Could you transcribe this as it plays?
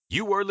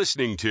You are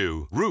listening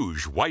to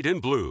Rouge, White,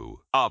 and Blue,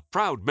 a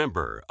proud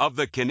member of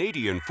the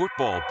Canadian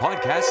Football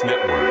Podcast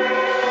Network.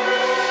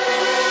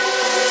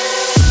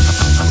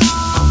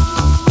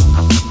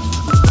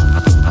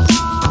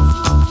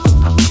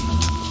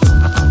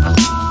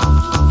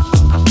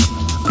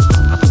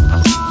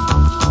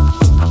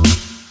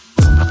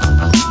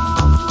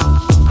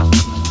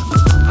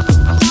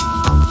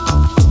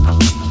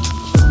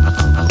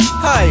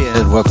 Hi,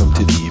 and welcome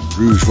to the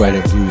Rouge, White,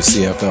 and Blue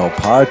CFL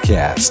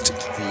Podcast,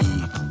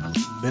 the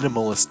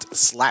minimalist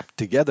slapped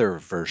together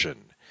version.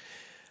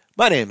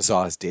 My name is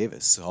Oz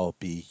Davis. I'll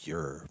be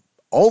your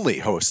only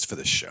host for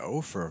the show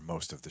for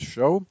most of the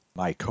show.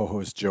 My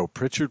co-host Joe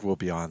Pritchard will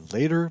be on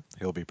later.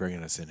 He'll be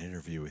bringing us an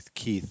interview with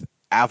Keith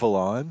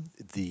Avallone,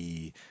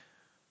 the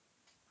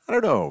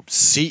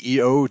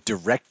CEO,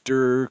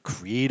 director,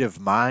 creative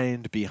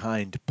mind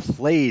behind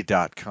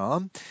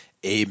Play.com,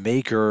 a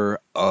maker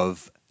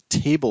of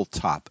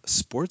tabletop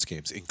sports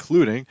games,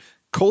 including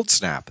Cold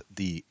Snap,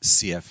 the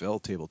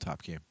CFL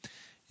tabletop game.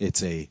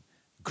 It's a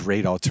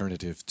great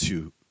alternative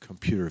to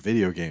computer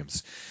video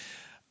games.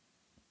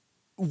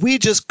 We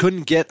just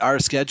couldn't get our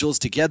schedules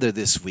together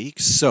this week,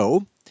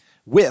 so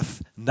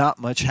with not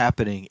much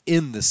happening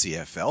in the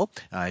CFL,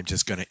 I'm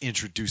just going to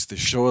introduce the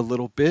show a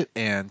little bit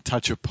and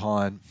touch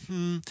upon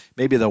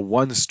maybe the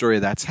one story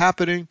that's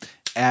happening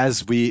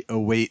as we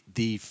await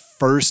the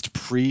first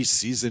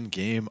preseason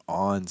game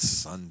on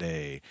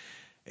Sunday.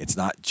 It's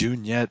not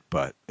June yet,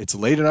 but it's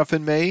late enough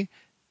in May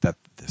that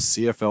the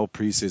CFL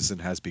preseason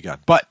has begun.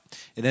 But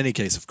in any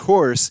case, of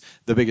course,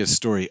 the biggest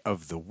story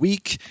of the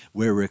week,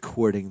 we're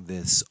recording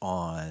this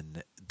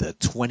on the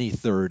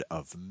 23rd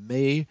of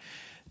May,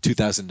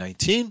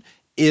 2019,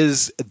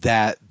 is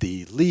that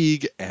the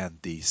league and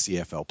the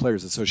CFL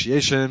Players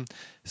Association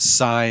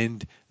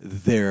signed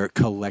their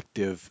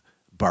collective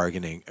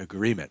bargaining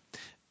agreement.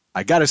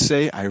 I gotta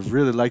say, I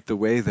really like the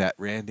way that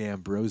Randy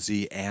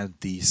Ambrosie and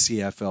the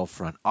CFL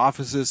front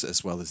offices,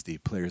 as well as the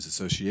Players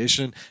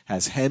Association,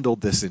 has handled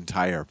this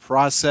entire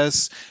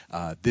process.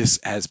 This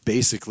has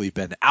basically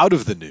been out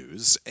of the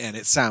news, and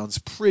it sounds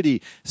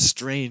pretty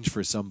strange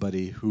for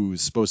somebody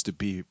who's supposed to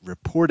be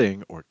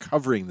reporting or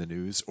covering the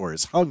news or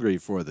is hungry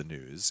for the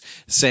news,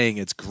 saying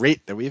it's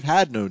great that we've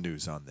had no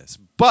news on this.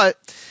 But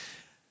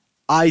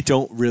I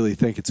don't really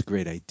think it's a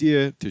great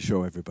idea to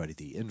show everybody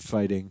the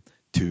infighting,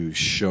 to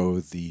show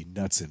the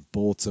nuts and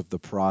bolts of the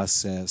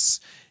process.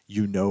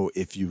 You know,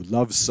 if you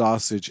love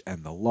sausage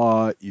and the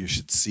law, you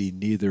should see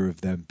neither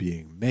of them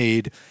being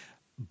made.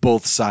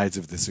 Both sides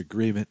of this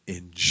agreement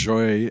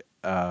enjoy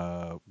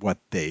what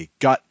they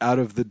got out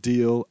of the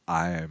deal,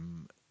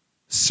 I'm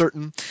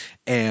certain.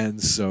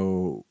 And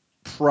so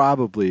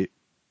probably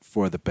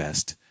for the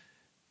best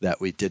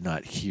that we did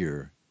not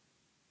hear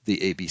the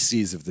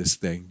ABCs of this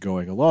thing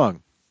going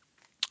along.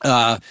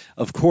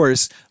 Of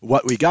course,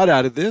 what we got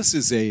out of this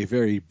is a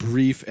very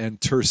brief and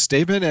terse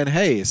statement. And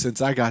hey, since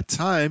I got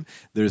time,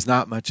 there's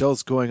not much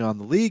else going on in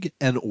the league.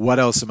 And what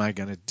else am I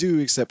going to do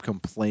except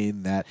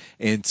complain that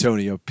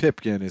Antonio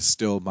Pipkin is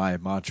still my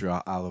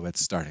Montreal Alouettes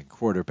starting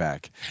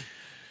quarterback?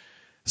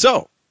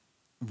 So,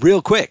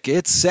 real quick,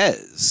 it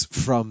says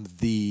from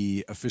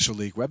the official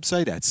league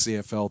website at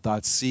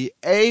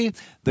cfl.ca,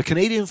 the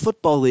Canadian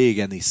Football League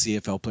and the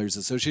CFL Players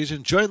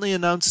Association jointly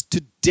announced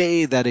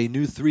today that a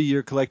new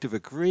 3-year collective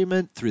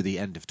agreement through the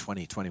end of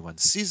 2021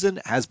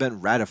 season has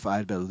been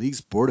ratified by the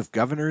league's Board of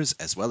Governors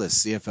as well as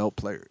CFL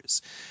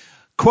players.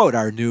 Quote,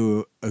 our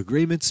new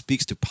agreement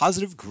speaks to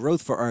positive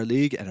growth for our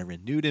league and a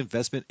renewed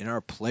investment in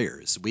our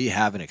players. We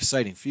have an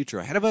exciting future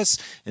ahead of us,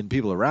 and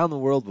people around the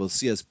world will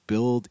see us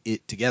build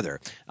it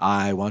together.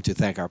 I want to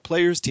thank our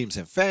players, teams,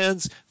 and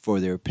fans for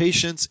their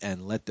patience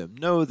and let them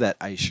know that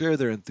I share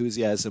their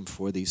enthusiasm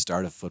for the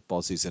start of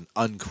football season,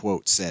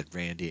 unquote, said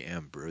Randy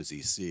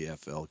Ambrosie,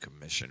 CFL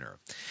commissioner.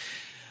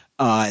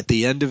 At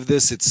the end of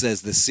this, it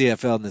says the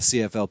CFL and the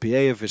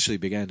CFLPA officially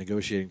began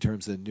negotiating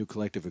terms of the new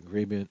collective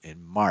agreement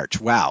in March.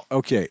 Wow.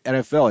 Okay,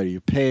 NFL, are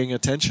you paying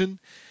attention?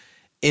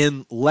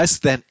 In less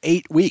than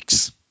 8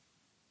 weeks,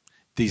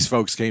 these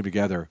folks came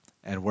together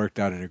and worked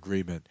out an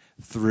agreement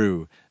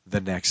through the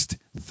next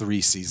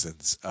 3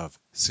 seasons of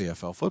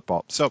CFL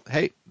football. So,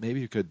 hey, maybe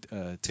you could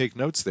take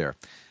notes there.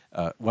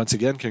 Once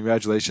again,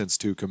 congratulations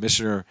to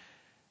Commissioner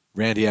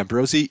Randy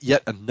Ambrosie.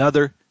 Yet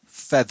another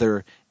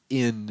feather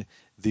in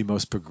the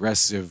most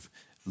progressive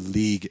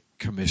league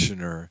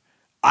commissioner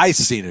I've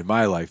seen in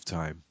my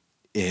lifetime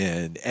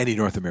in any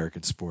North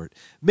American sport.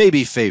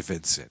 Maybe Fay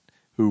Vincent,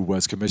 who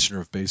was commissioner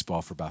of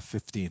baseball for about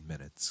 15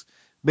 minutes.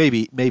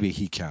 Maybe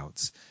he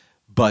counts.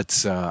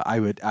 But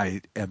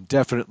I am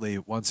definitely,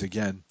 once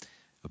again,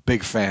 a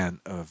big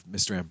fan of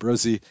Mr.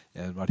 Ambrosie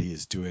and what he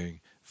is doing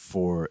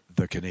for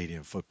the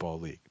Canadian Football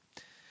League.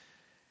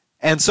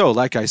 And so,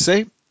 like I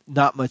say,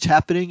 not much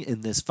happening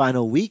in this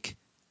final week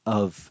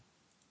of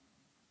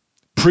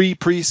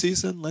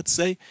preseason, let's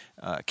say.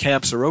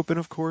 Camps are open,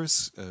 of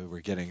course.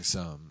 We're getting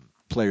some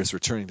players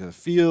returning to the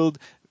field,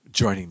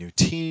 joining new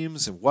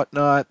teams and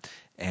whatnot,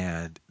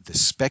 and the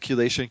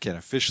speculation can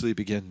officially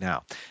begin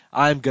now.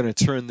 I'm going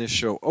to turn this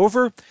show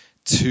over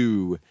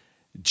to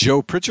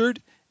Joe Pritchard,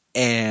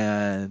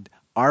 and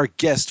our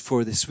guest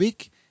for this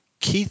week,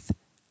 Keith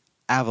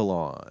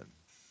Avallone,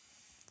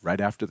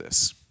 right after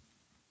this.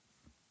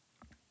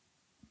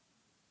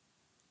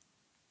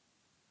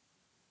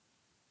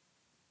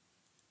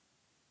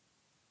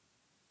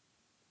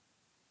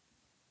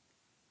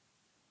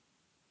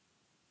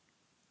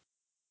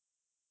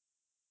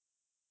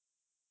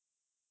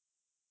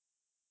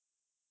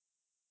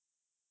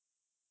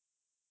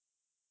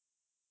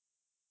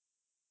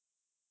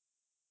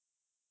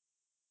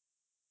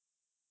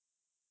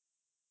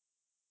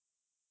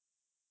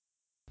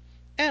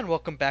 And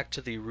welcome back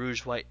to the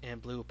Rouge, White, and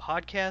Blue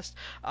podcast.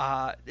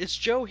 It's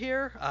Joe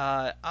here.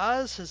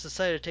 Oz has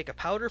decided to take a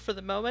powder for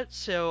the moment,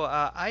 so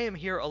I am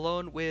here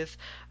alone with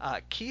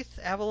Keith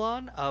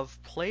Avallone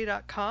of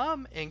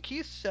Play.com. And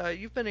Keith,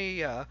 you've been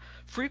a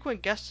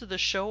frequent guest of the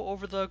show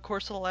over the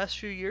course of the last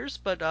few years,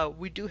 but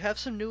we do have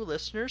some new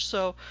listeners.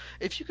 So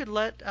if you could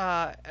let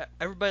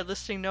everybody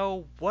listening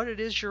know what it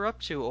is you're up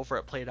to over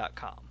at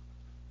Play.com.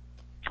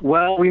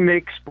 Well, we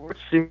make sports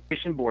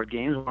simulation board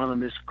games. One of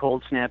them is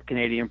Cold Snap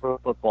Canadian Pro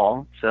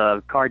Football. It's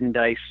a card and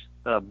dice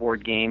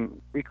board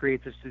game.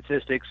 Recreates the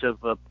statistics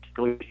of a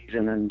particular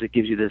season, and it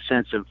gives you the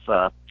sense of,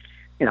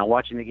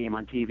 watching the game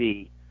on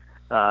TV,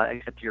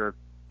 except you're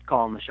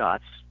calling the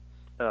shots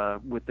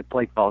with the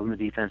play calls and the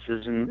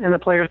defenses, and the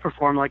players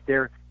perform like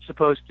they're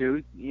supposed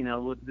to.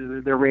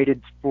 They're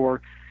rated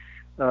for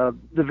the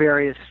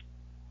various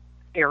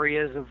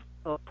areas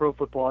of pro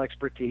football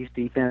expertise,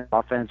 defense,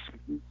 offense,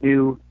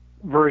 new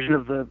version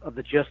of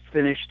the just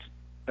finished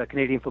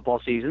Canadian football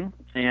season,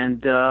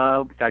 and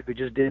in fact we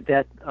just did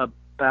that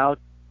about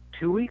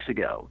 2 weeks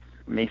ago,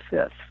 May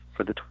 5th,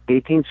 for the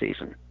 2018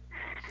 season.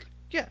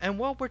 Yeah, and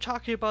while we're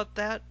talking about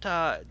that,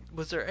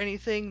 was there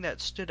anything that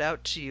stood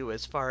out to you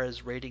as far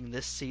as rating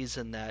this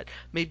season that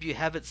maybe you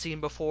haven't seen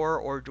before,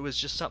 or was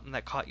just something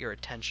that caught your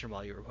attention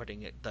while you were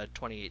putting the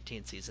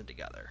 2018 season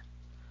together?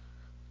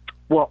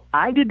 Well,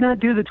 I did not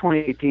do the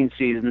 2018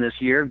 season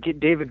this year.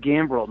 David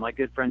Gambrell, my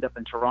good friend up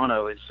in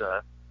Toronto, is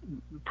a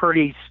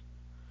pretty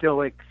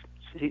stoic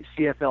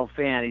CFL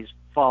fan. He's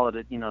followed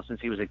it,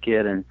 since he was a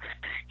kid, and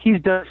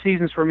he's done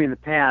seasons for me in the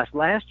past.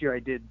 Last year I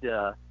did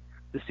the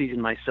season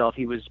myself.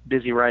 He was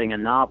busy writing a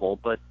novel,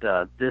 but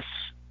I guess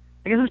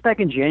it was back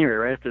in January,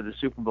 right after the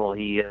Super Bowl.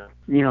 He,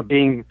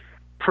 being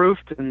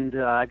proofed, and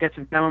I got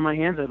some time on my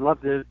hands. I'd love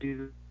to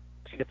do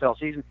the CFL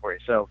season for you.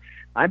 So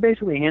I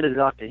basically handed it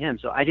off to him.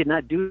 So I did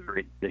not do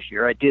it this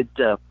year. I did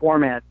I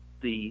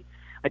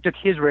took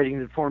his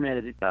ratings and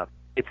formatted it the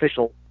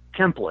official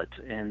template,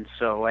 and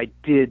so I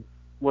did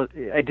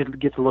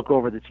get to look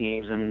over the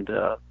teams and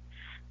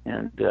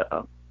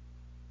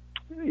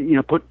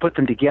put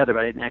them together, but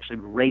I didn't actually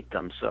rate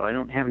them. So I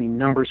don't have any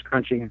numbers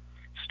crunching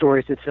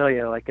stories to tell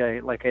you like I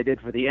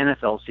did for the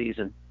NFL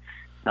season.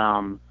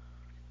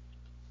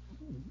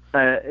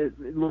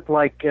 It looked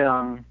like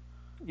to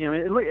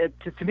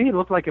me it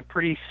looked like a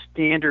pretty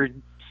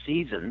standard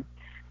season.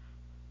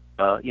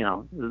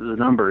 The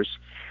numbers,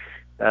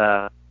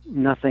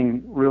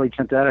 nothing really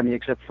jumped out at me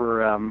except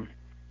for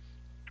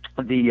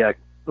the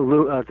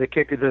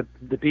kicker, the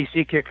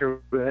BC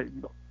kicker,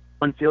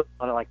 one field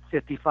out of like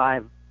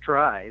 55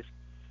 tries.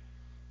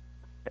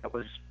 That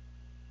was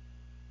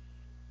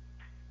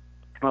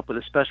come up with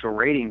a special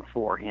rating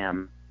for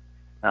him,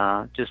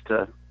 just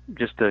to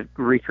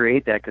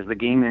recreate that, because the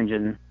game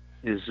engine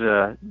is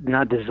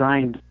not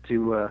designed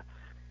to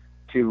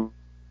give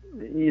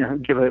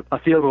a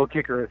field goal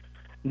kicker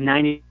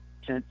 90%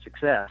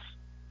 success.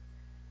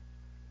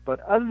 But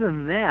other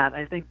than that,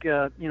 I think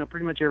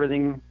pretty much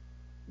everything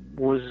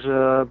was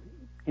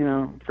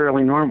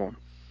fairly normal.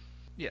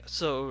 Yeah,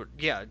 so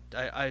yeah,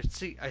 I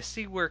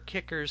see where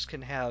kickers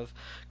can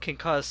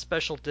cause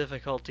special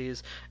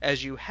difficulties,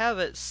 as you have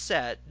it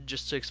set.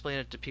 Just to explain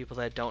it to people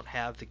that don't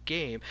have the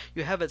game,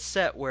 you have it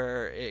set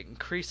where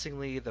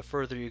increasingly the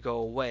further you go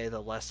away, the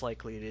less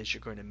likely it is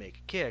you're going to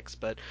make kicks.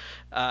 But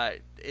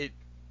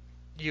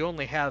you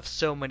only have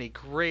so many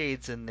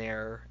grades in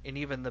there, and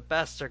even the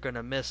best are going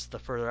to miss the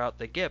further out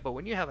they get. But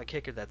when you have a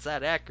kicker that's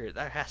that accurate,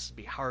 that has to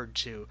be hard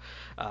to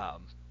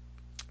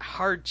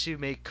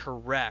make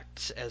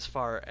correct as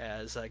far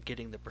as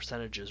getting the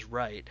percentages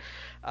right.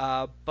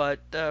 But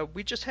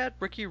we just had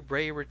Ricky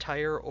Ray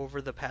retire over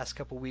the past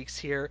couple weeks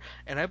here,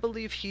 and I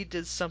believe he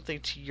did something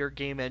to your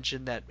game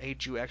engine that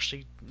made you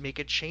actually make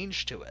a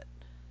change to it.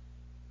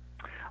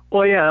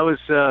 Well, yeah, that was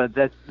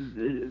that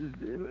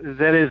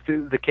is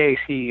the case.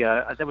 He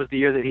that was the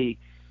year that he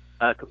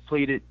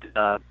completed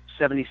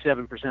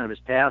 77% of his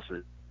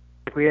passes,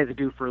 like we had to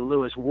do for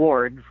Lewis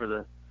Ward for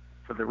the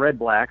Red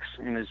Blacks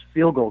in his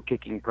field goal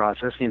kicking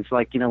process. And it's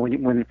like,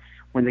 when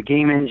the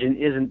game engine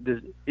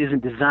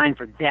isn't designed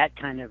for that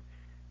kind of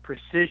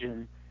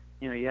precision,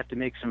 you have to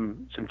make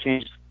some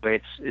changes to the way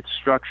it's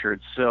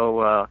structured.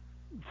 So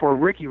for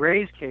Ricky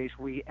Ray's case,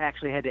 we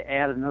actually had to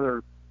add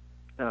another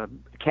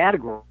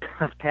category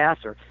of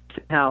passer.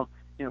 How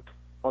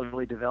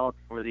really developed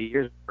over the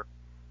years.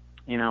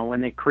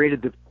 When they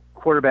created the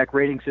quarterback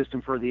rating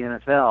system for the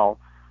NFL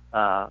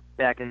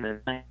back in the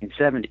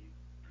 1970s,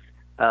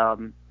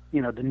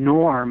 the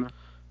norm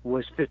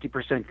was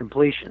 50%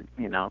 completion.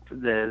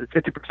 The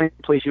 50%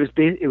 completion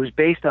was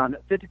based on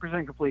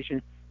 50%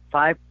 completion,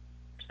 5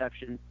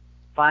 interception,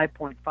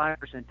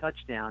 5.5%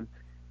 touchdown,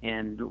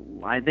 and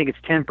I think it's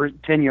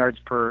 10 yards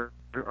per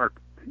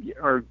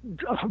are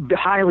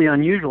highly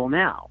unusual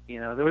now.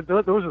 Those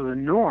are the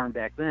norm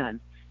back then,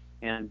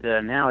 and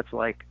now it's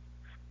like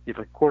if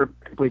a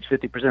quarterback completes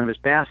 50% of his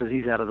passes,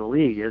 he's out of the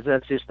league.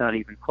 That's just not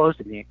even close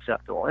to being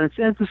acceptable. And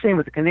it's the same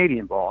with the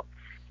Canadian ball.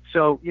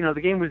 So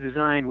the game was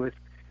designed with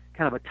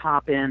kind of a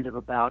top end of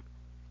about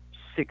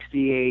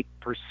 68%,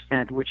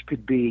 which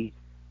could be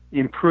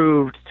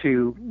improved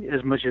to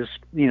as much as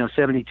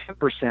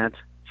 72%,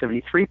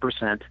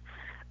 73%,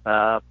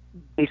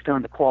 based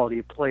on the quality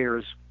of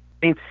players.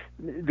 I mean,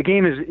 the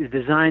game is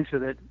designed so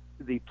that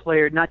the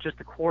player, not just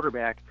the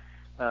quarterback,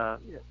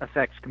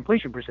 affects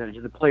completion percentage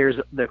of the players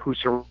who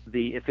surround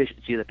the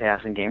efficiency of the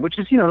passing game, which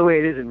is the way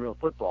it is in real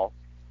football.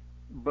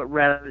 But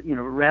rather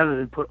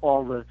than put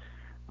all the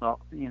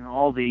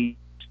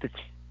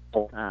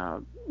statistical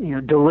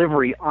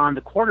delivery on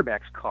the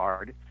quarterback's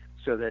card,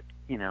 so that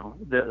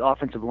the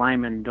offensive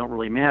linemen don't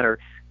really matter.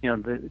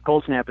 The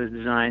cold snap is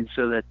designed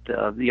so that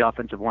the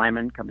offensive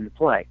linemen come into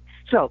play.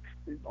 So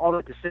all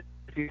that to say,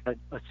 if you have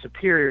a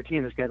superior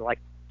team that's got like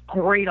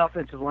great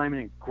offensive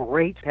linemen and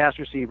great pass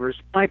receivers,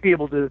 might be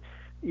able to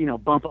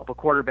bump up a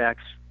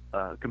quarterback's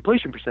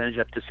completion percentage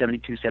up to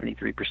 72,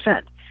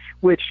 73%,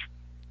 which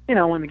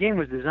when the game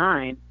was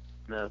designed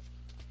in the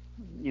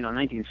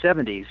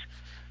 1970s,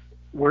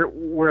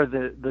 where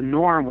the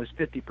norm was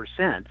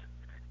 50%,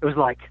 it was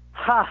like,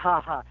 ha,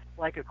 ha, ha,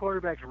 like a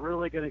quarterback's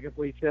really going to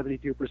complete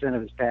 72%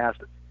 of his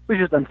passes. It was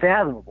just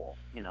unfathomable,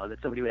 that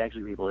somebody would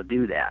actually be able to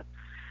do that.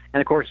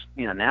 And, of course,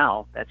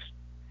 now that's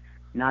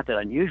not that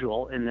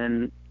unusual. And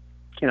then,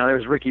 there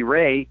was Ricky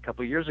Ray a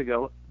couple of years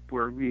ago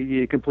where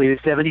he completed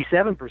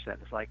 77%.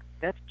 It's like,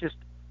 that's just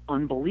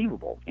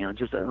unbelievable,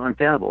 just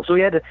unfathomable. So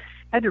he had to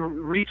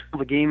retool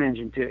the game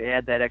engine to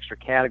add that extra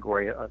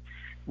category.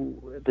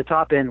 The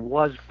top end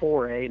was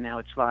 4A, now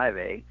it's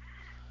 5A.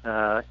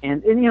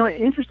 And it's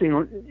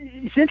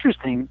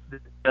interesting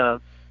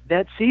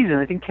that season,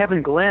 I think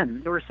Kevin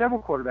Glenn, there were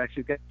several quarterbacks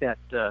who got that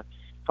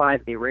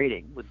 5A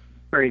rating with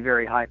very,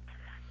 very high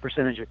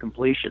percentage of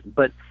completion.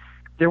 But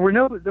there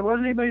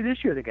wasn't anybody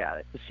this year that got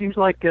it. It seems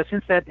like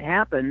since that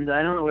happened,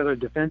 I don't know whether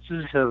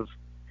defenses have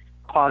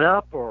caught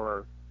up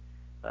or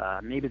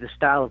maybe the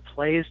style of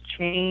play has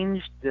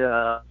changed.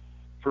 For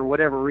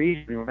whatever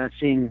reason, we're not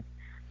seeing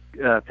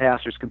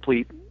passers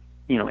complete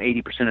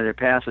 80% of their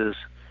passes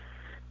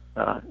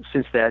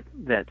since that.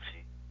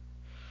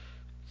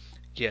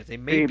 Yeah, they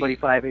may anybody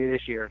 5A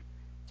this year.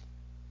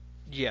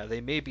 Yeah,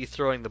 they may be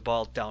throwing the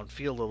ball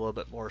downfield a little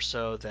bit more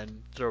so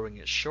than throwing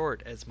it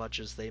short as much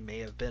as they may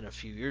have been a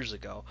few years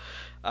ago.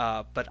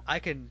 But I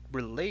can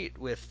relate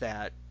with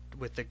that,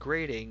 with the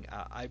grading.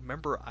 I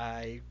remember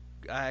I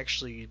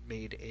actually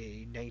made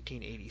a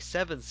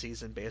 1987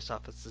 season based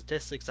off of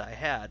statistics I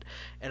had,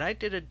 and I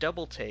did a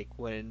double take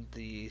when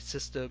the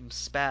system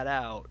spat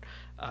out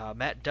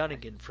Matt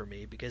Dunnigan for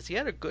me because he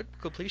had a good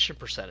completion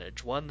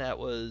percentage, one that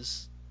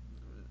was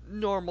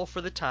normal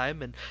for the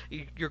time, and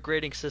your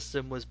grading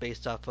system was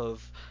based off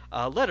of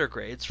letter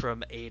grades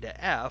from A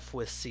to F,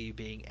 with C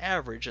being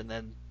average, and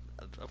then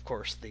of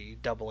course the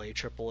AA,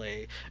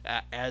 AAA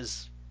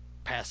as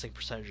passing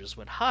percentages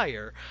went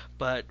higher.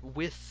 But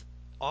with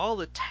all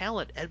the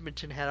talent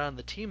Edmonton had on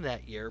the team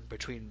that year,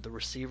 between the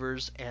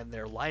receivers and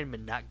their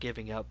linemen not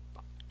giving up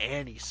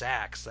any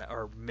sacks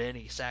or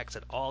many sacks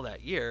at all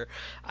that year,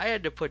 I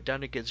had to put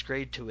Dunnigan's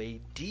grade to a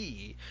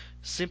D,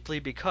 simply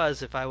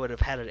because if I would have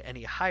had it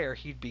any higher,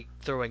 he'd be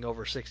throwing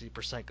over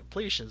 60%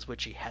 completions,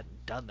 which he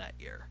hadn't done that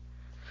year.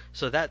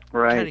 So that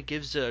kind of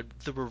gives the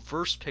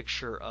reverse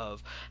picture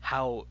of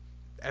how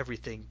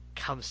everything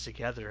comes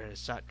together, and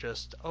it's not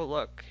just, oh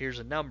look, here's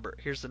the number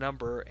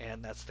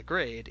and that's the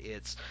grade.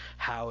 It's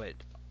how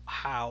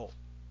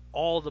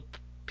all the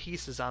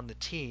pieces on the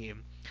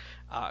team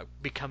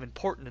become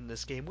important in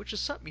this game, which is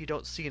something you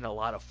don't see in a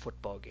lot of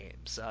football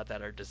games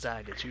that are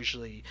designed. It's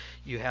usually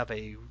you have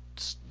the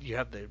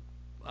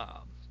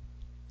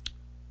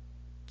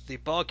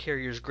ball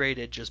carriers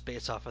graded just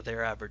based off of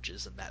their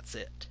averages, and that's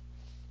it.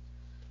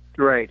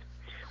 Right.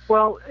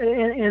 Well,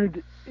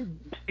 and to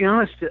be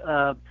honest,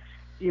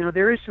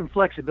 there is some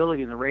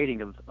flexibility in the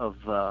rating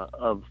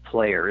of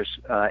players.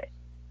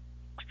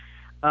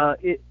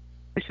 It's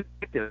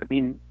subjective. I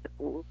mean,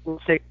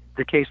 let's take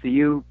the case that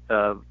you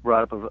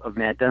brought up of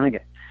Matt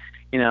Dunnigan.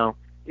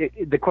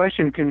 The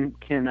question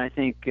can I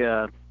think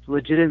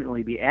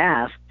legitimately be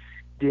asked: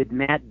 did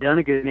Matt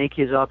Dunnigan make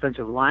his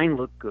offensive line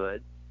look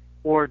good,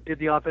 or did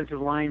the offensive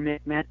line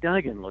make Matt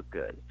Dunnigan look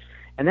good?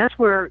 And that's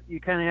where you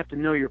kind of have to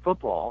know your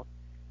football,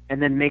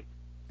 and then make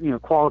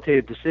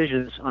qualitative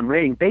decisions on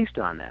rating based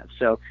on that.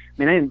 So,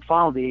 I mean, I didn't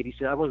follow the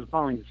 87. I wasn't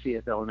following the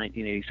CFL in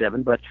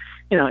 1987, but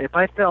if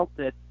I felt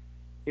that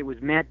it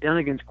was Matt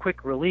Dunnigan's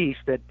quick release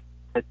that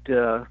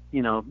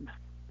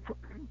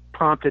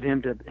prompted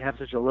him to have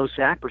such a low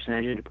sack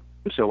percentage and to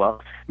do so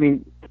well. I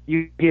mean,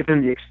 you give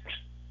him the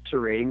extra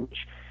rating,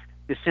 which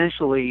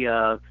essentially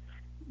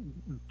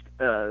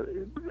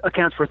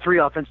accounts for 3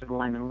 offensive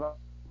linemen,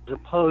 as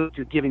opposed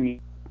to giving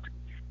me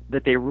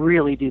that they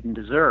really didn't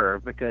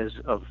deserve because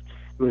of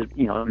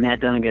Matt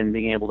Dunnigan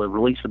being able to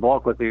release the ball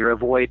quickly or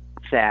avoid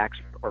sacks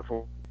or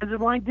for the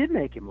line did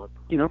make him look,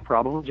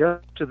 probably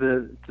just to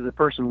the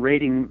person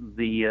rating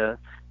the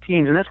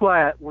teams, and that's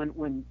why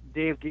when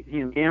Dave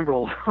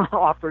Gambrell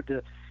offered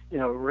to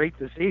rate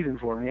the season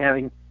for me,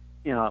 having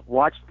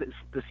watched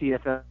the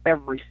CFL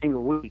every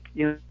single week,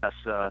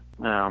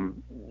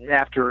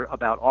 after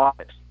about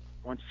August,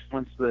 once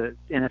the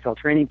NFL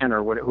training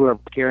center or whoever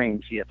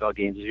carrying CFL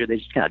games is here, they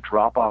just kind of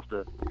drop off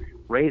the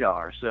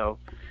radar. So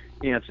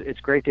it's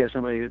great to have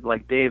somebody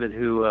like David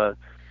who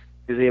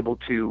is able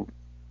to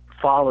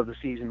follow the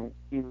season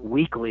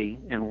weekly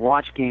and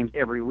watch games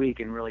every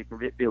week and really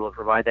be able to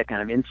provide that kind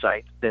of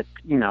insight that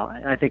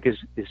I think is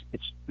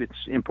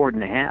it's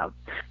important to have.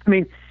 I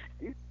mean,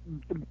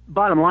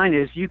 bottom line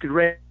is you could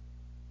rate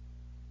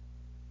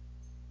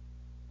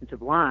into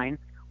the line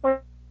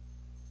or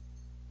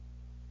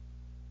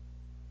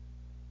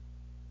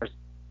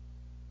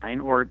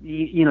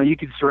you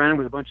could surround him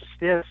with a bunch of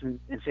stiffs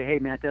and say, hey,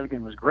 Matt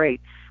Dunnigan was great,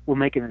 we'll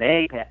make it an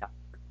A pass.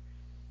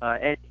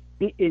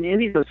 In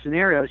any of those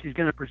scenarios, he's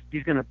going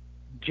to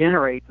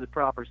generate the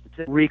proper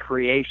statistic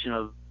recreation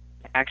of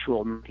actual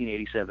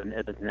 1987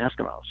 Edmonton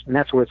Eskimos, and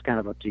that's where it's kind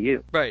of up to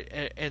you. Right,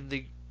 and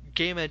the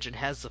game engine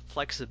has the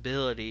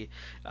flexibility,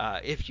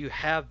 if you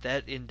have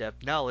that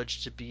in-depth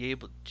knowledge, to be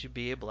able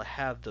to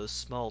have those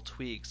small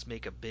tweaks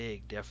make a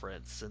big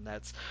difference, and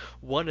that's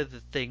one of the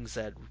things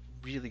that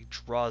really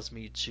draws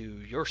me to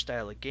your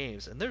style of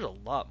games. And there's a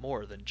lot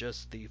more than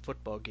just the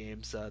football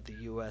games, the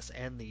U.S.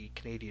 and the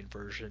Canadian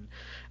version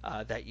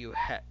that you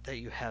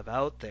have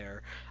out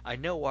there. I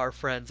know our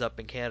friends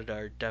up in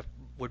Canada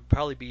would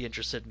probably be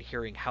interested in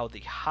hearing how the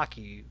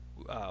hockey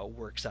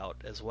works out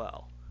as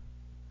well.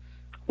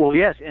 Well,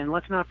 yes, and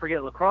let's not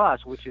forget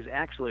lacrosse, which is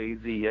actually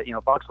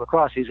box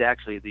lacrosse is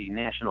actually the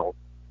national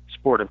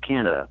sport of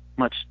Canada,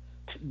 much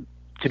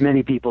to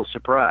many people's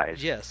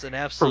surprise. Yes, and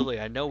absolutely.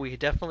 I know we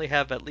definitely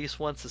have at least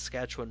one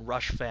Saskatchewan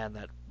Rush fan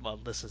that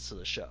listens to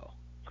the show.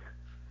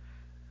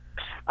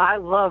 I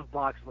love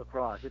box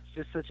lacrosse. It's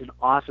just such an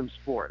awesome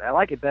sport. I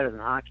like it better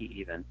than hockey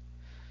even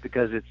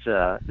because it's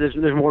there's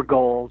more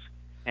goals,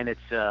 and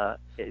it's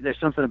there's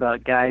something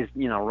about guys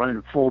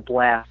running full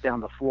blast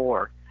down the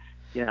floor,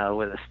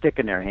 with a stick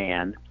in their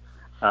hand.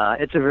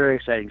 It's a very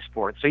exciting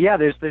sport. So yeah,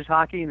 there's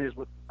hockey and there's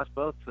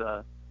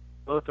lacrosse.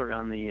 Both are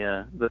on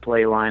the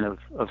play line of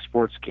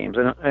sports games.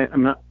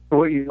 I'm not sure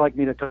what you'd like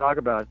me to talk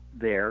about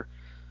there,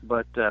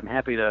 but I'm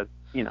happy to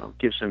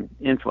give some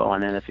info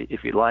on that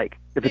if you'd like,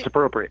 if it's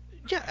appropriate.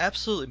 Yeah,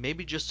 absolutely.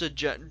 Maybe just a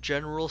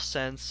general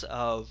sense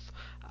of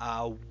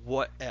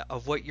what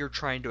you're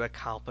trying to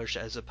accomplish,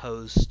 as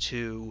opposed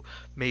to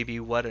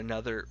maybe what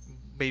other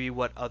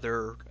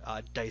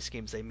dice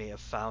games they may have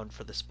found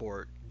for the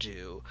sport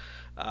do.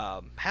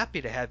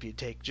 Happy to have you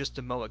take just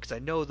a moment, because I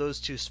know those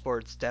two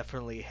sports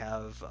definitely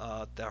have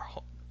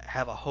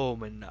have a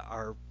home in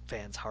our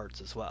fans'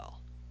 hearts as well.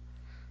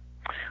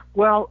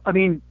 Well, I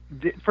mean,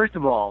 first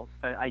of all,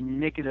 I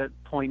make it a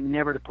point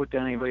never to put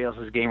down anybody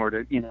else's game, or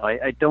to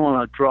I don't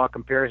want to draw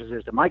comparisons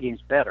as to my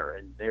game's better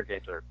and their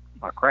games are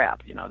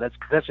crap.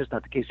 That's just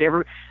not the case.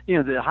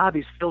 The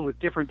hobby's filled with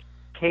different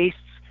tastes.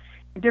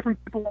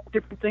 Different people want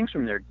different things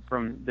from their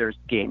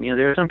game.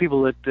 There are some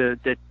people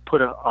that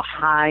put a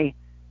high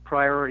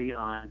priority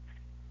on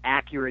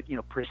accurate,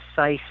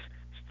 precise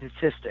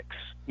statistics.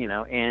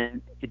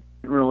 And it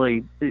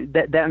really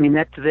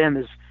that to them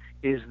is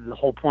the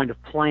whole point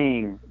of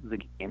playing the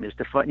game, is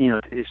to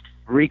is to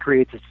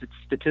recreate the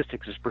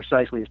statistics as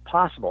precisely as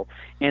possible.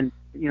 And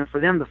for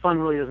them, the fun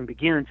really doesn't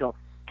begin until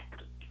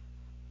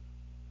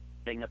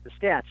up the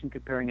stats and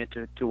comparing it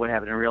to what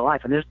happened in real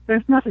life. And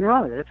there's nothing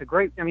wrong with it. It's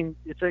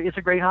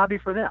a great hobby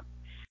for them.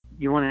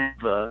 You want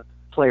to have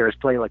players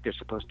play like they're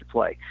supposed to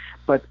play.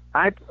 But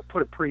I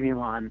put a premium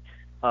on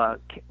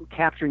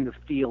capturing the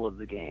feel of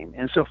the game.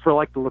 And so for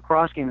like the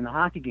lacrosse game and the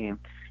hockey game,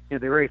 they're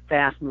very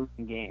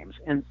fast-moving games.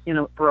 And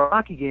for a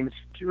hockey game,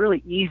 it's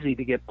really easy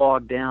to get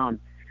bogged down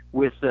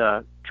with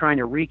trying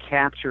to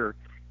recapture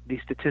the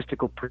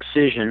statistical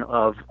precision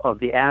of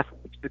the athletes,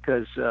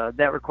 because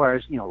that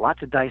requires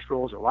lots of dice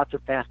rolls or lots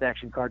of fast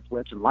action card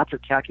flips and lots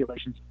of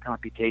calculations and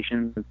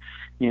computations. And,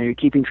 you're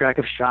keeping track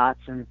of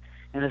shots and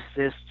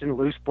assists and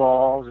loose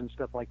balls and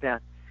stuff like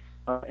that.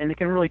 And it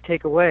can really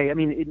take away. I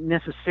mean, it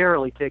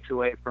necessarily takes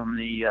away from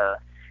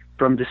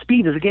the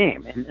speed of the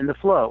game and the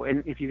flow.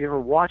 And if you've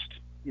ever watched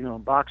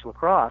box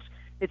lacrosse,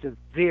 it's a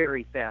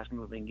very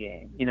fast-moving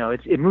game.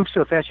 It moves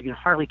so fast you can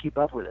hardly keep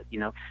up with it.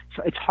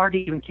 So it's hard to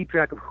even keep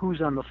track of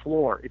who's on the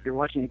floor if you're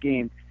watching a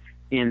game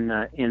in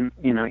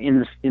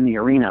the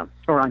arena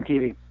or on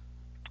TV.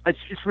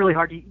 It's really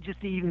hard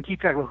to even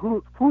keep track of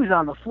who's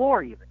on the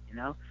floor even.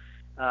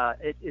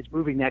 It's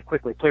moving that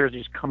quickly. Players are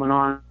just coming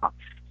on.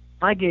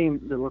 My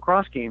game, the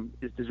lacrosse game,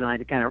 is designed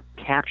to kind of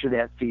capture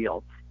that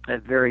feel,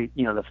 that very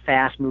the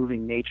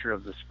fast-moving nature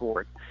of the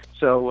sport.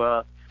 So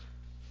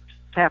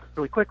it's happened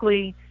really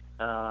quickly.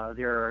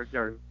 There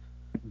are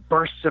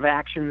bursts of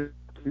action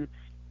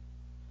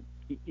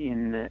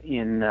in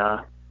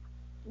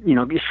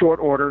short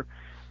order,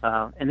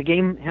 and the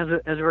game has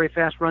a very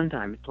fast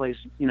runtime. It plays,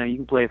 you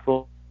can play it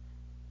full.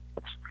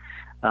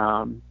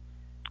 I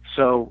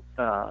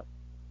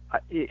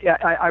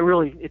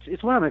really,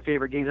 it's one of my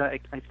favorite games. I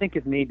think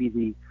it may be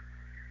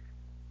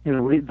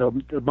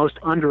the most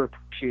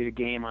underappreciated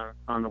game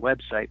on the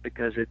website,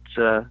 because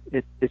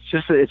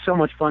it's so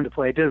much fun to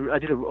play. I did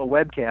a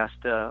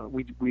webcast.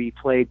 We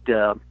played.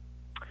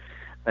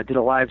 I did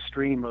a live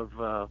stream of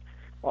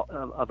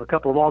a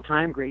couple of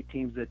all-time great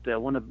teams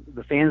that one of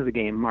the fans of the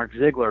game, Mark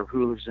Ziegler,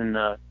 who lives in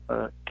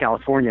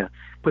California,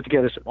 put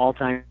together some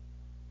all-time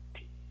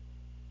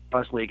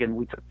bus league, and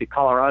we took the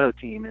Colorado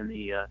team and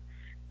the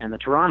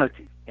Toronto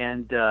team,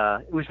 and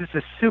it was just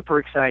a super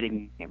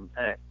exciting game.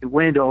 It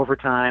went into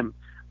overtime,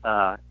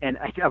 and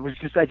I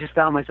just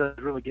found myself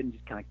really getting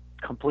just kind of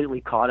completely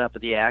caught up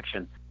with the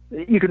action.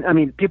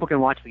 People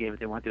can watch the game if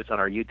they want to. It's on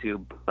our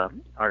YouTube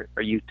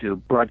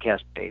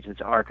broadcast page.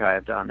 It's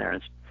archived on there.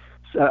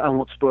 I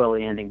won't spoil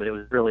the ending, but it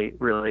was really,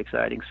 really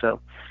exciting. So,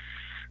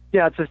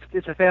 yeah,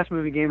 it's a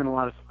fast-moving game and a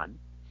lot of fun.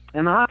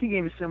 And the hockey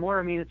game is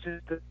similar. It's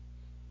just the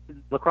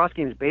lacrosse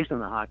game is based on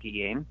the hockey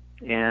game,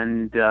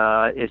 and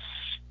it's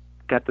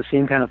got the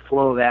same kind of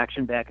flow of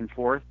action back and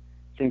forth,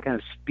 same kind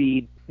of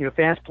speed,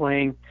 fast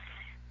playing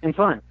and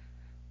fun,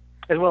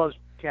 as well as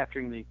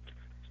capturing the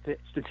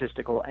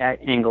statistical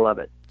angle of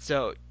it.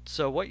 So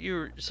what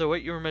you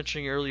were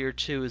mentioning earlier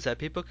too is that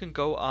people can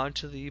go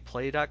onto the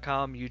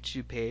play.com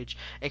YouTube page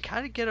and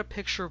kind of get a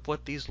picture of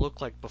what these look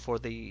like before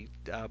they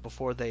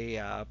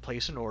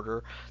place an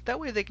order. That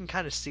way they can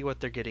kind of see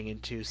what they're getting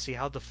into, see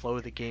how the flow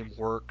of the game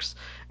works,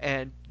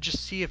 and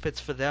just see if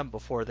it's for them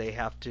before they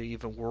have to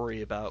even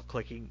worry about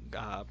putting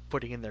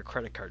in their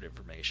credit card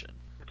information.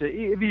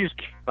 If you just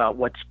care about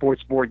what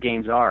sports board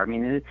games are,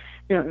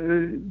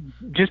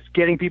 just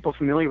getting people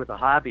familiar with the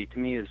hobby to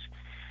me is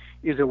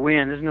a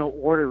win. There's no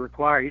order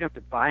required. You don't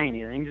have to buy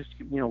anything. Just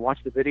watch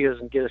the videos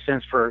and get a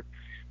sense for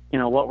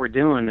what we're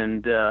doing.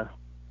 And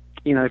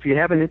if you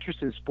have an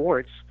interest in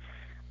sports,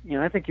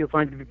 I think you'll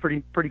find it to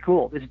be pretty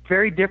cool. It's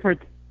very different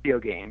than video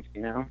games.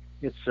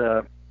 It's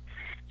a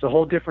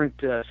whole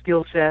different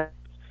skill set,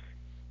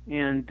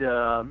 and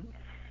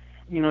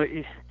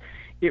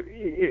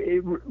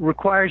it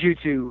requires you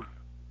to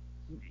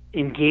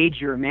engage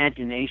your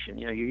imagination.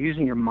 You're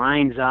using your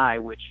mind's eye,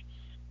 which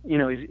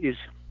is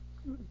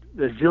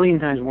a zillion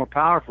times more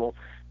powerful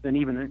than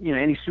even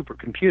any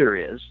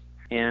supercomputer is,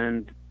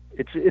 and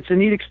it's a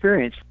neat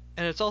experience.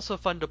 And it's also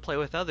fun to play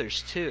with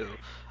others too.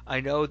 I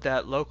know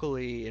that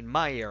locally in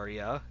my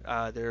area,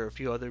 there are a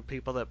few other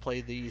people that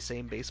play the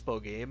same baseball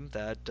game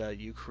that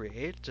you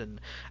create,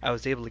 and I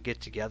was able to get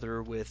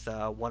together with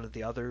one of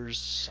the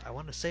others, I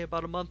want to say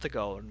about a month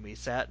ago, and we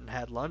sat and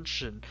had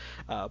lunch and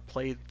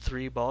played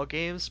 3 ball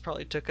games.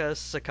 Probably took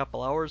us a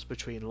couple hours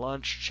between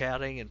lunch,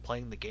 chatting, and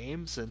playing the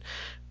games, and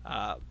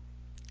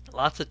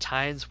lots of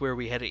times where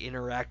we had to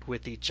interact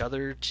with each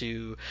other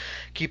to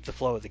keep the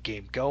flow of the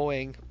game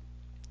going.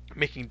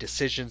 Making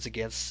decisions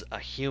against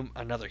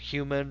another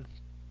human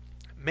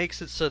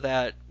makes it so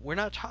that we're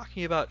not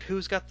talking about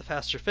who's got the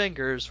faster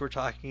fingers. We're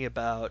talking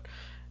about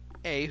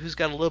A, who's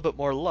got a little bit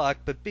more luck,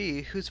 but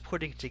B, who's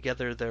putting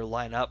together their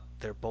lineup,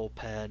 their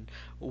bullpen,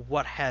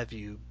 what have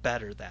you,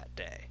 better that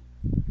day.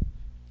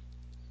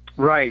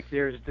 Right.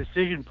 There's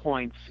decision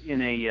points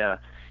in a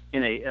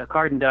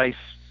card and dice,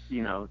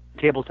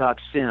 tabletop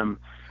sim.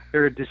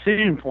 There are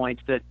decision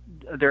points that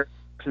they're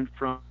absent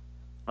from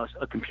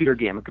a computer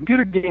game. A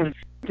computer game,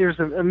 there's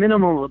a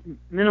minimal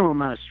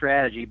amount of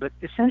strategy, but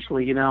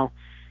essentially, in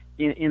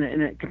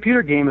a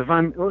computer game,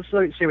 let's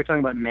say we're talking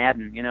about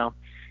Madden,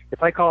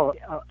 if I call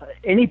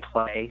any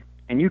play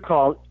and you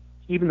call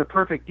even the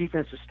perfect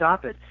defense to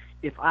stop it,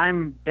 if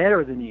I'm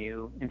better than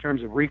you in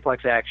terms of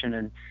reflex action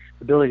and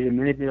ability to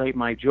manipulate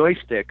my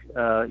joystick,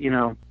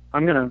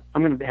 I'm gonna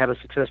have a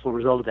successful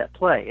result of that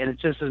play. And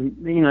it's just,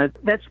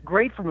 that's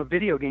great from a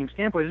video game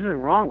standpoint. There's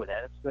nothing wrong with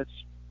that. That's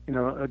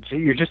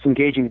you're just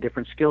engaging a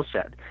different skill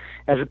set,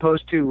 as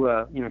opposed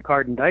to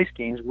card and dice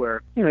games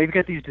where you've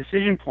got these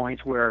decision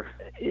points where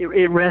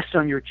it rests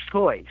on your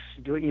choice.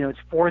 It's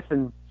 4th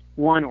and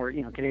 1, or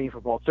Canadian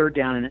football, 3rd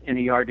down and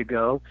a yard to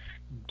go.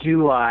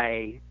 Do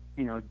I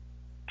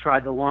try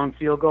the long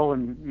field goal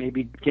and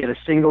maybe get a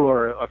single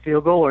or a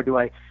field goal, or do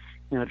I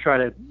try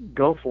to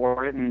go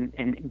for it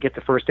and get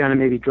the first down and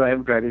maybe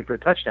drive in for a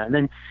touchdown? And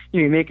then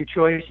you make your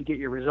choice, you get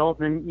your result,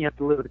 and then you have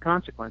to live with the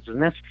consequences.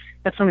 And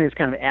that's something that's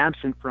kind of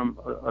absent from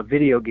a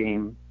video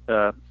game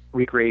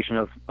recreation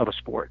of a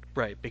sport.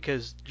 Right,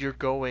 because you're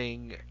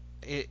going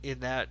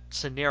in that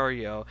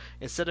scenario,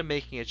 instead of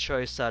making a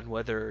choice on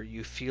whether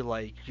you feel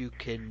like you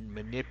can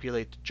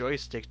manipulate the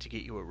joystick to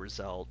get you a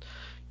result,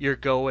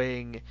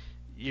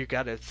 you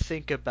got to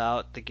think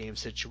about the game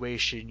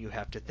situation. You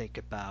have to think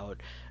about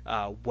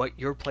what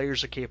your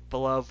players are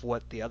capable of,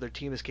 what the other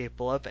team is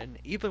capable of, and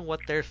even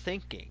what they're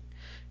thinking.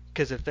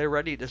 Because if they're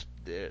ready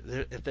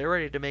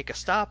to make a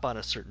stop on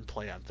a certain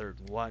play on 3rd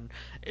and 1,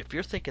 if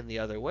you're thinking the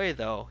other way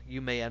though, you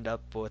may end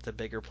up with a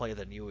bigger play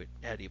than you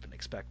had even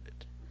expected.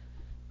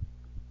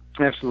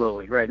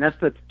 Absolutely right, and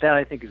that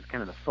I think is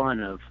kind of the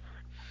fun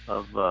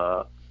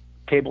of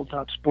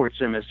tabletop sports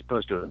sim as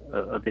opposed to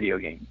a video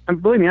game. And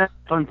believe me, I have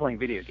fun playing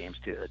video games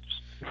too.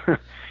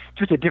 It's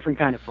just a different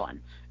kind of fun.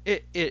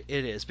 It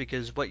is,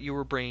 because what you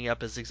were bringing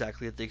up is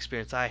exactly the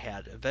experience I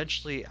had.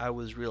 Eventually, I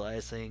was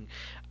realizing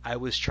I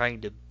was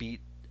trying to beat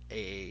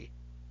a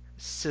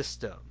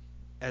system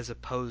as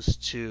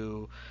opposed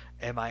to,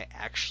 am I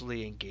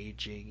actually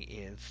engaging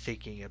in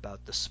thinking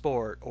about the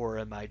sport, or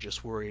am I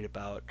just worried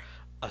about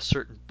a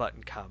certain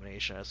button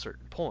combination at a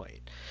certain point?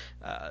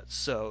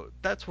 So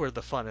that's where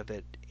the fun of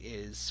it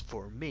is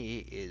for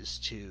me,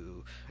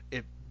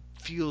 it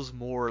feels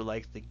more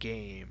like the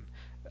game,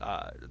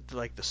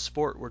 like the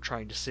sport we're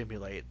trying to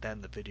simulate,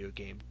 than the video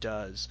game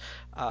does.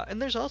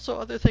 And there's also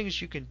other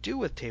things you can do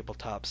with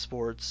tabletop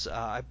sports.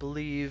 I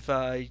believe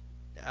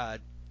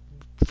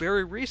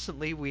very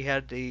recently we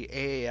had the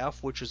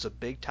AAF, which was a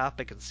big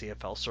topic in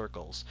CFL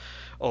circles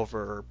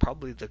over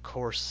probably the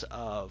course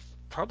of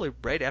probably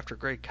right after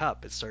Grey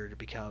Cup. It started to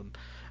become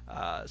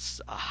a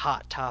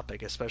hot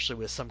topic, especially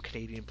with some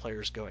Canadian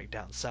players going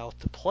down south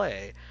to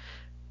play,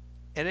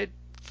 and it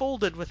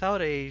folded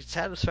without a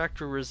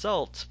satisfactory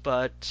result.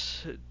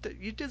 But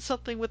you did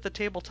something with the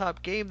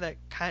tabletop game that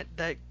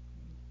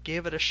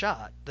gave it a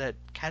shot, that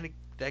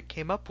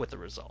came up with a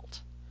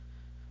result.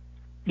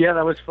 Yeah,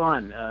 that was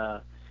fun.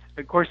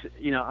 Of course,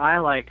 I,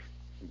 like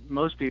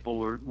most people,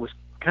 was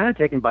kind of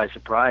taken by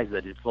surprise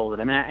that it folded.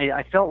 I mean,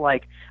 I felt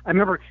like, I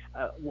remember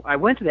I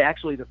went to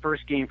the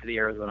first game for the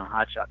Arizona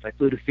Hotshots. I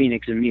flew to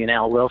Phoenix, and me and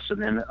Al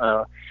Wilson and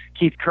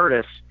Keith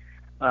Curtis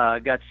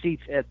got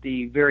seats at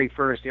the very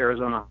first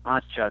Arizona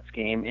Hotshots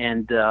game.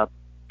 And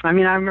I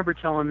mean, I remember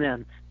telling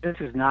them, this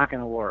is not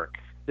going to work.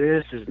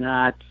 This is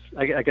not.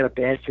 I got a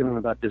bad feeling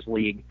about this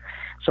league.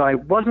 So I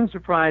wasn't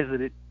surprised that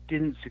it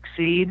didn't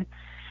succeed.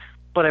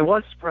 But I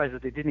was surprised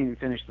that they didn't even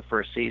finish the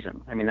first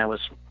season. I mean, that was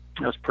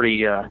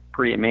pretty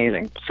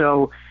amazing.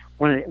 So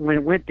when it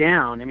went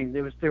down, I mean,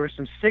 there were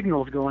some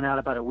signals going out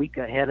about a week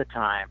ahead of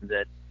time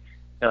that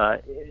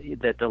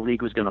the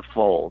league was going to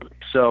fold.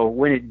 So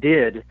when it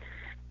did,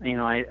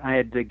 I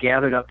had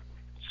gathered up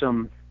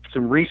some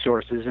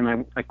resources,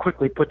 and I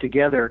quickly put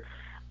together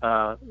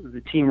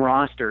the team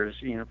rosters.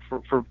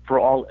 For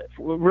all,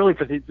 really,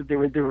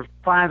 there were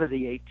 5 of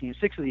the 8 teams,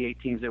 6 of the 8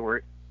 teams that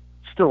were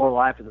still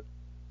alive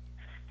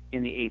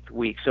in the 8th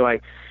week. So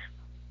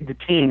the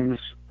teams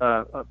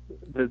made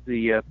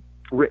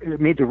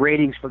the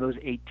ratings for those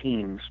 8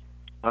 teams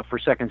for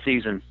second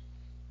season,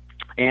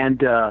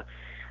 and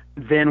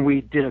then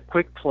we did a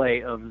quick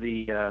play of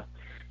the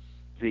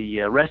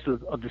rest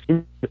of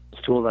the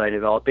tool that I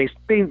developed, based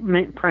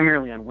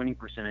primarily on winning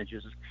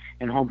percentages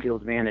and home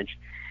field advantage.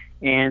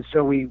 And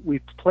so we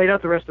played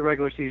out the rest of the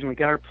regular season. We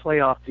got our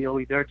playoff deal.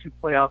 We did our 2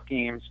 playoff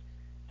games,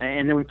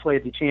 and then we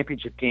played the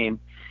championship game.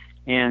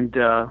 And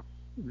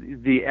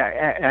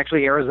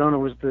actually Arizona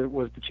was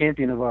the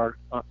champion of our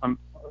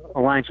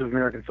Alliance of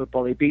American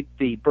Football. They beat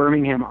the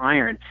Birmingham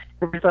Iron.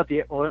 We thought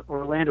the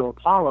Orlando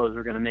Apollos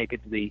were going to make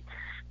it to the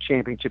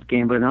championship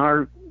game, but in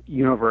our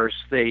universe,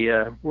 they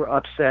were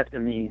upset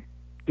in the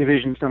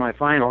division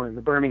semifinal, and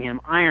the Birmingham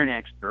Iron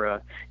actually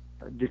were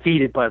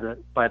defeated by the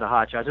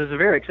Hotshots. It was a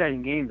very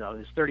exciting game, though.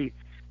 It was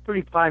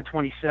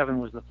 35-27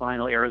 was the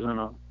final,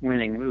 Arizona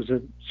winning. It was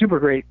a super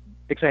great,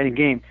 exciting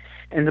game.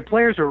 And the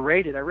players were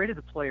rated. I rated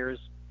the players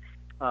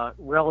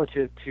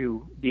relative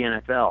to the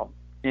NFL,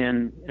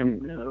 and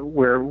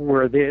where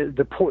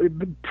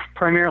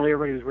primarily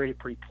everybody was rated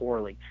pretty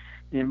poorly.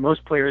 And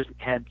most players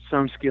had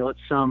some skill at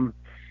some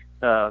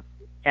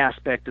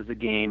aspect of the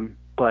game,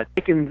 but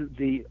taking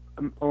the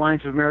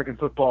Alliance of American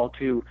Football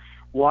to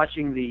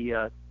watching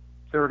the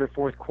third or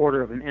fourth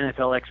quarter of an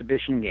NFL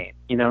exhibition game.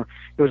 It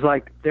was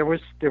like there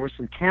was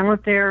some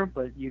talent there,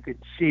 but you could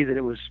see that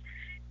it was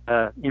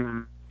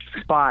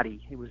spotty.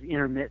 It was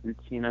intermittent.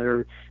 There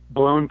were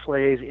blown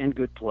plays and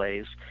good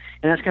plays,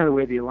 and that's kind of the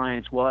way the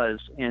Alliance was,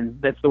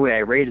 and that's the way I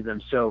rated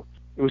them. So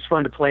it was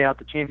fun to play out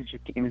the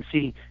championship game and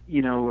see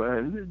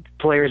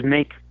players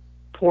make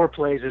poor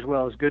plays as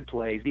well as good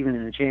plays, even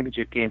in the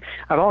championship game.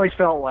 I've always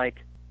felt like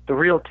the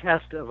real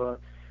test of a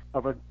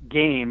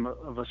game,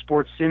 of a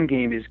sports sim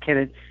game, is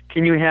can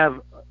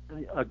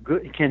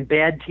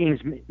bad teams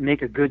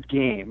make a good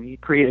game? You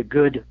create a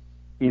good,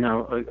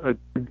 a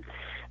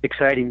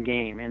exciting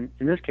game, and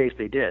in this case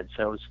they did.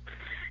 So it was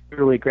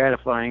really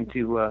gratifying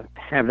to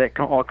have that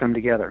all come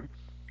together.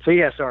 So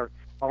yes, our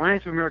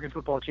Alliance of American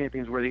Football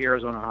champions were the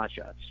Arizona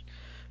Hotshots.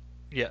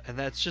 Yeah, and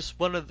that's just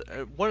one of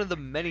the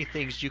many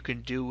things you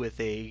can do with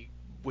a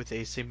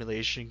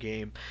simulation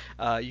game.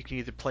 You can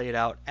either play it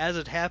out as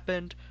it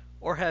happened,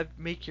 or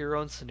make your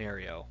own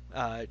scenario.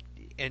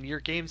 And your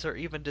games are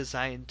even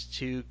designed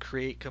to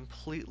create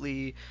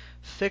completely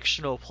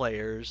fictional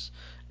players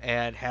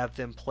and have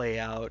them play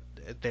out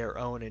their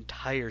own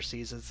entire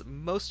seasons.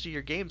 Most of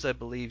your games, I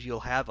believe,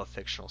 you'll have a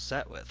fictional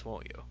set with,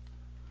 won't you?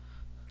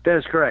 That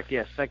is correct.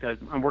 Yes. In fact,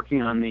 I'm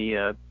working on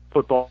the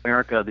Football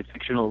America, the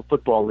fictional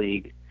football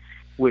league,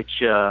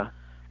 which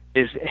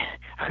is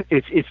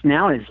it's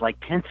now in its like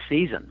 10th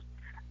season.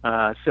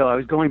 So I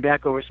was going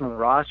back over some of the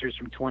rosters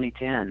from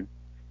 2010,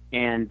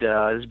 and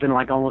there's been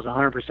like almost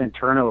 100%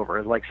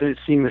 turnover. Like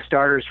seeing the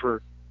starters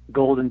for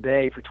Golden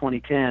Bay for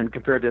 2010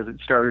 compared to the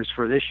starters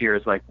for this year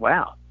is like,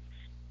 wow,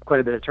 quite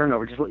a bit of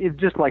turnover.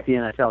 Just like the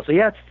NFL. So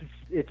yeah,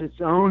 it's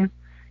its own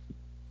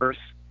verse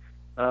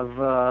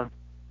of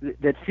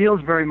that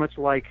feels very much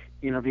like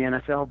the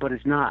NFL, but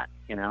it's not.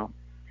 And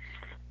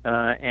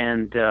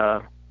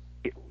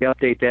we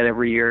update that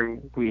every year.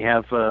 We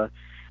have a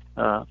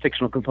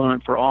fictional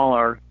component for all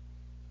our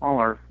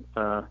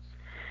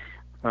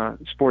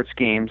sports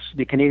games.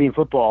 The Canadian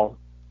football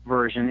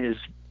version is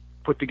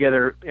put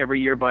together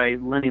every year by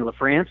Lenny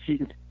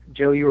LaFrance.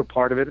 Joe, you were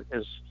part of it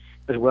as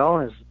well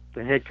as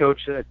the head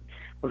coach of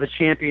the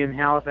champion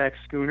Halifax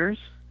Schooners.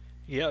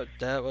 Yeah,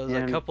 that was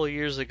a couple of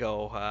years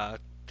ago.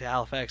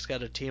 Halifax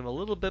got a team a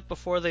little bit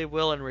before they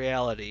will in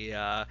reality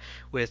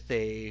with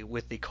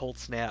the Cold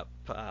Snap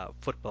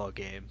football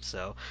game.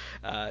 So,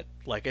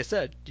 like I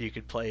said, you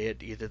could play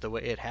it either the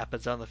way it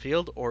happens on the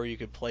field, or you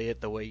could play it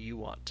the way you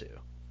want to.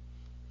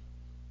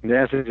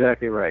 That's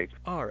exactly right.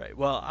 All right.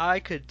 Well,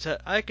 I could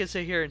sit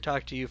here and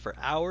talk to you for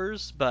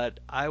hours, but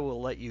I will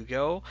let you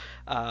go.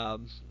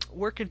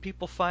 Where can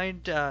people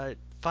find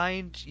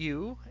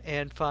you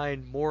and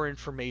find more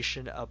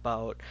information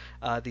about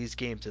these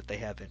games if they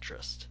have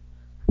interest?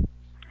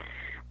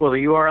 Well,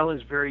 the URL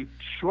is very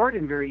short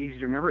and very easy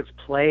to remember. It's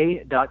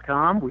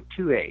play.com with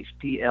two A's,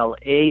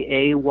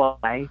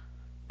 PLAAY.com.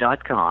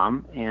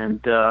 And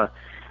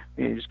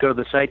you just go to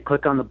the site,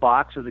 click on the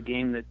box of the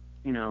game that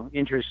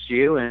interests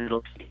you, and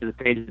it'll take you to the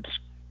page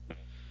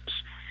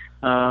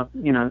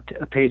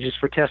pages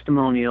for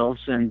testimonials.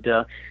 And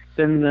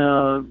then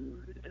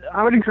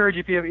I would encourage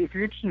you, if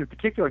you're interested in a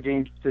particular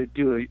game, to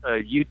do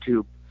a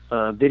YouTube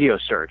video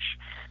search,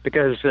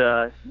 because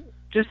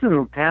just in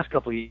the past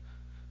couple of years,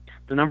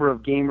 the number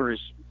of gamers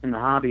in the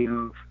hobby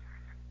who've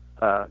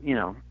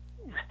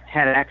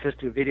had access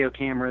to video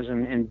cameras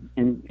and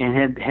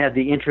had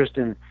the interest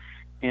and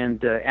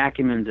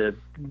acumen to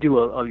do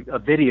a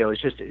video is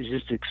just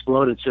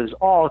exploded. So there's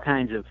all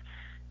kinds of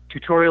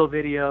tutorial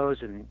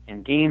videos and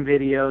game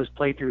videos,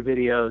 playthrough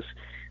videos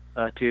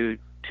to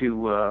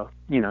show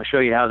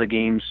you how the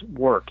games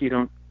work. You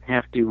don't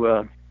have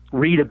to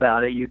read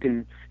about it. You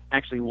can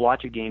actually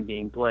watch a game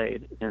being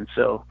played. And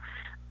so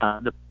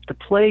the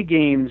Play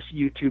Games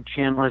YouTube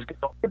channel has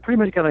pretty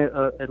much got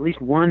at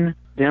least one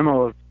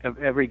demo of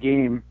every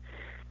game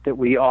that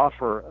we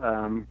offer.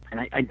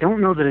 And I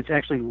don't know that it's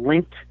actually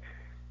linked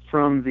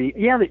from the...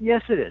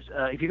 Yes, it is.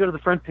 If you go to the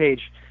front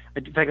page...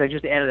 In fact, I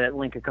just added that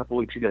link a couple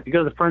weeks ago. If you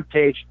go to the front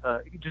page,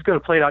 just go to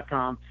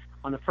play.com.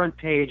 On the front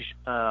page,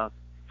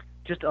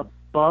 just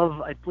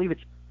above, I believe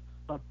it's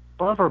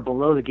above or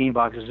below the game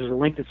boxes, there's a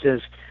link that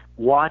says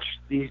watch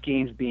these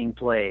games being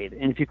played.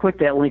 And if you click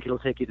that link, it'll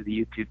take you to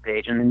the YouTube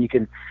page, and then you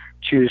can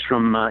choose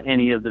from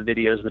any of the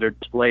videos that are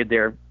displayed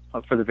there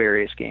for the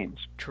various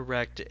games.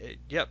 Correct.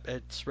 Yep,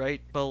 it's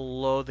right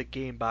below the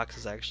game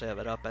boxes. I actually have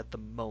it up at the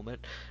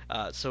moment.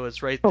 So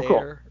it's right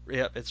there. Cool.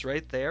 Yep, it's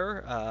right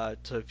there.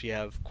 So if you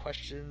have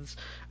questions,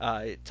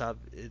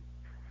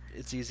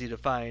 it's easy to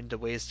find the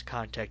ways to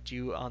contact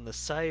you on the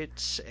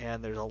site,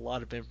 and there's a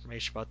lot of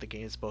information about the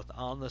games both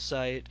on the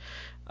site,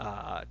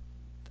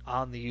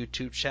 on the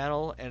YouTube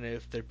channel, and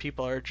if the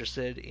people are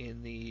interested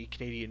in the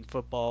Canadian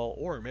football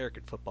or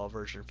American football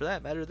version for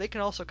that matter, they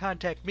can also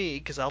contact me,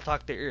 because I'll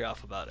talk their ear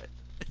off about it.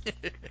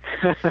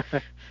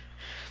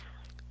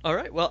 All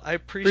right, well, I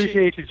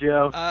appreciate you,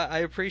 Joe. I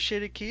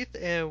appreciate it, Keith,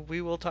 and we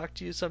will talk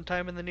to you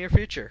sometime in the near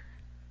future.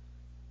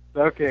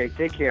 Okay,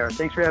 take care.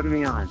 Thanks for having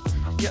me on.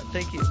 Yeah,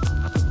 thank you.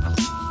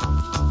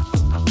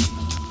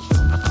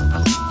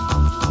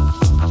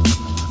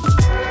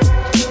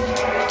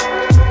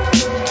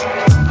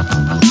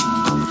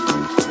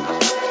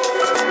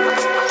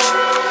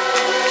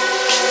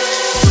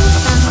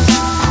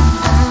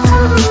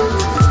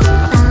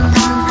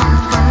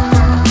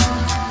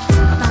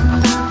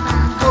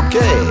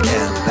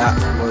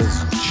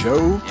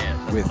 Joe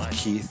with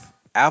Keith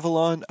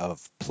Avallone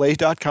of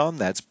Play.com.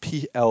 That's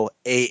PLAAY.com,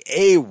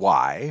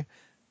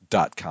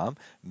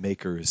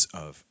 makers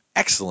of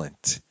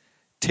excellent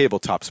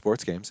tabletop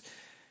sports games.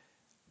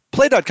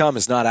 Play.com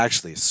is not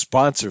actually a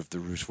sponsor of the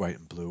Rouge, White,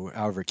 and Blue.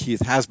 However,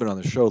 Keith has been on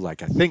the show, I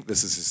think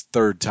this is his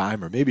third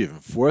time or maybe even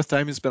fourth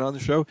time he's been on the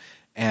show.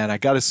 And I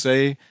got to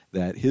say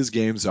that his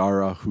games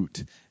are a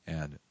hoot.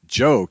 And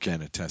Joe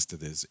can attest to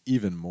this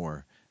even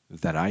more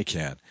than I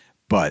can.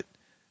 But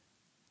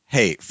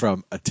hey,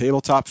 from a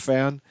tabletop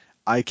fan,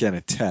 I can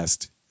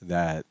attest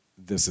that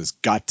this has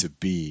got to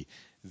be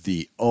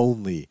the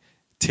only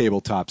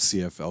tabletop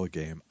CFL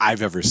game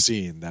I've ever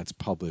seen that's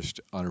published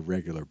on a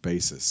regular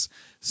basis.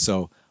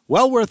 So,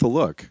 well worth a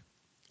look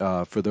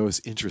for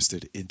those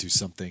interested into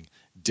something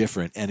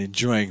different and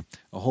enjoying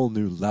a whole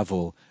new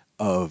level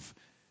of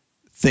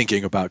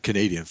thinking about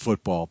Canadian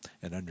football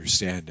and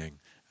understanding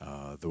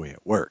the way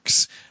it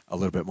works. a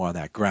little bit more on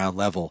that ground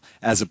level,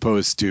 as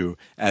opposed to,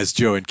 as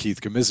Joe and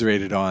Keith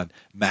commiserated on,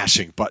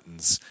 mashing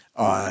buttons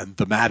on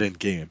the Madden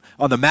game,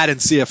 on the Madden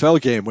CFL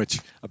game, which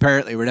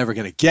apparently we're never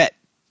going to get.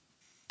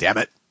 Damn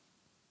it.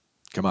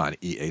 Come on,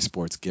 EA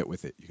Sports, get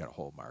with it. You got a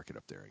whole market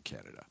up there in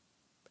Canada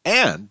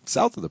and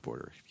south of the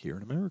border here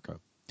in America.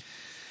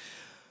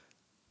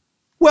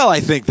 Well,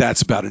 I think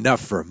that's about enough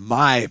for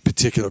my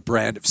particular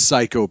brand of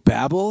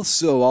psychobabble,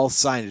 so I'll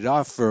sign it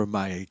off for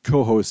my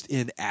co-host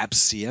in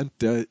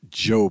absentia,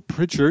 Joe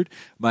Pritchard.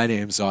 My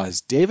name's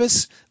Oz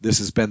Davis. This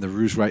has been the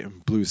Rouge, White,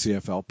 and Blue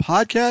CFL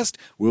Podcast.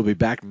 We'll be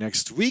back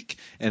next week,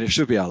 and it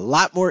should be a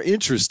lot more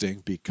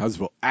interesting because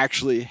we'll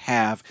actually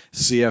have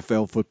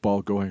CFL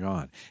football going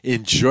on.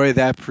 Enjoy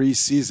that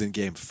preseason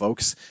game,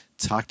 folks.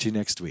 Talk to you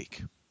next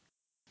week.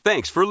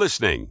 Thanks for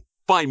listening.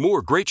 Find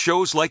more great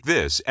shows like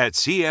this at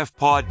CF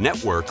Pod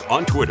Network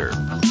on Twitter.